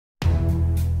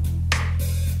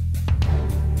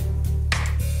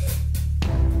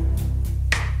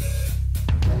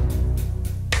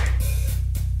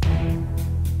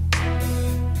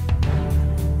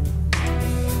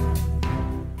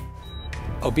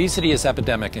Obesity is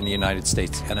epidemic in the United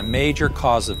States and a major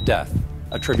cause of death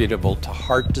attributable to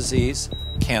heart disease,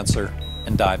 cancer,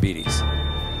 and diabetes.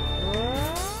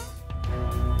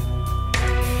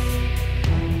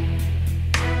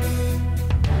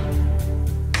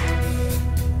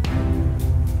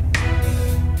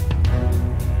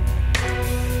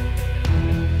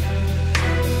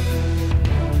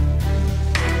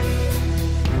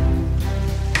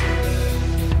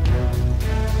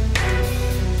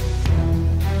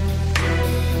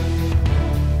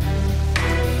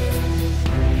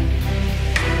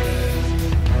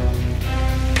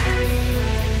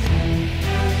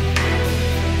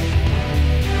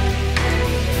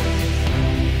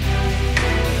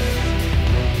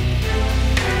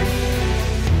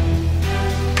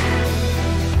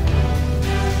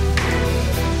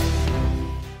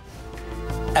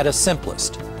 At its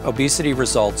simplest, obesity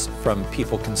results from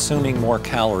people consuming more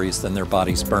calories than their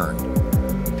bodies burn.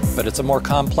 But it's a more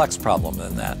complex problem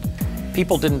than that.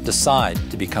 People didn't decide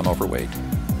to become overweight.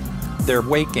 Their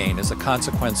weight gain is a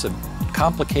consequence of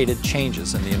complicated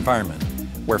changes in the environment,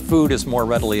 where food is more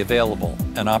readily available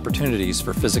and opportunities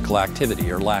for physical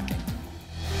activity are lacking.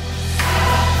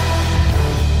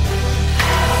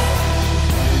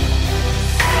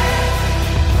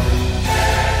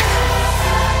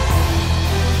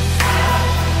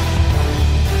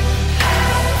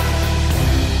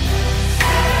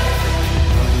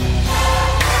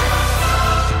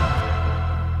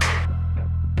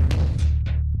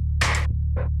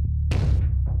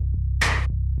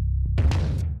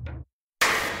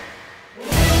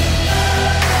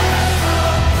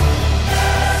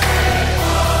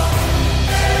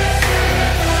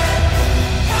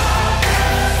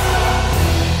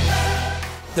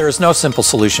 There is no simple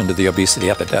solution to the obesity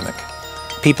epidemic.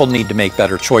 People need to make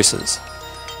better choices.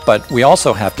 But we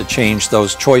also have to change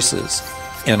those choices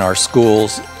in our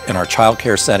schools, in our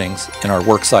childcare settings, in our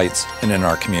work sites, and in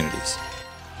our communities.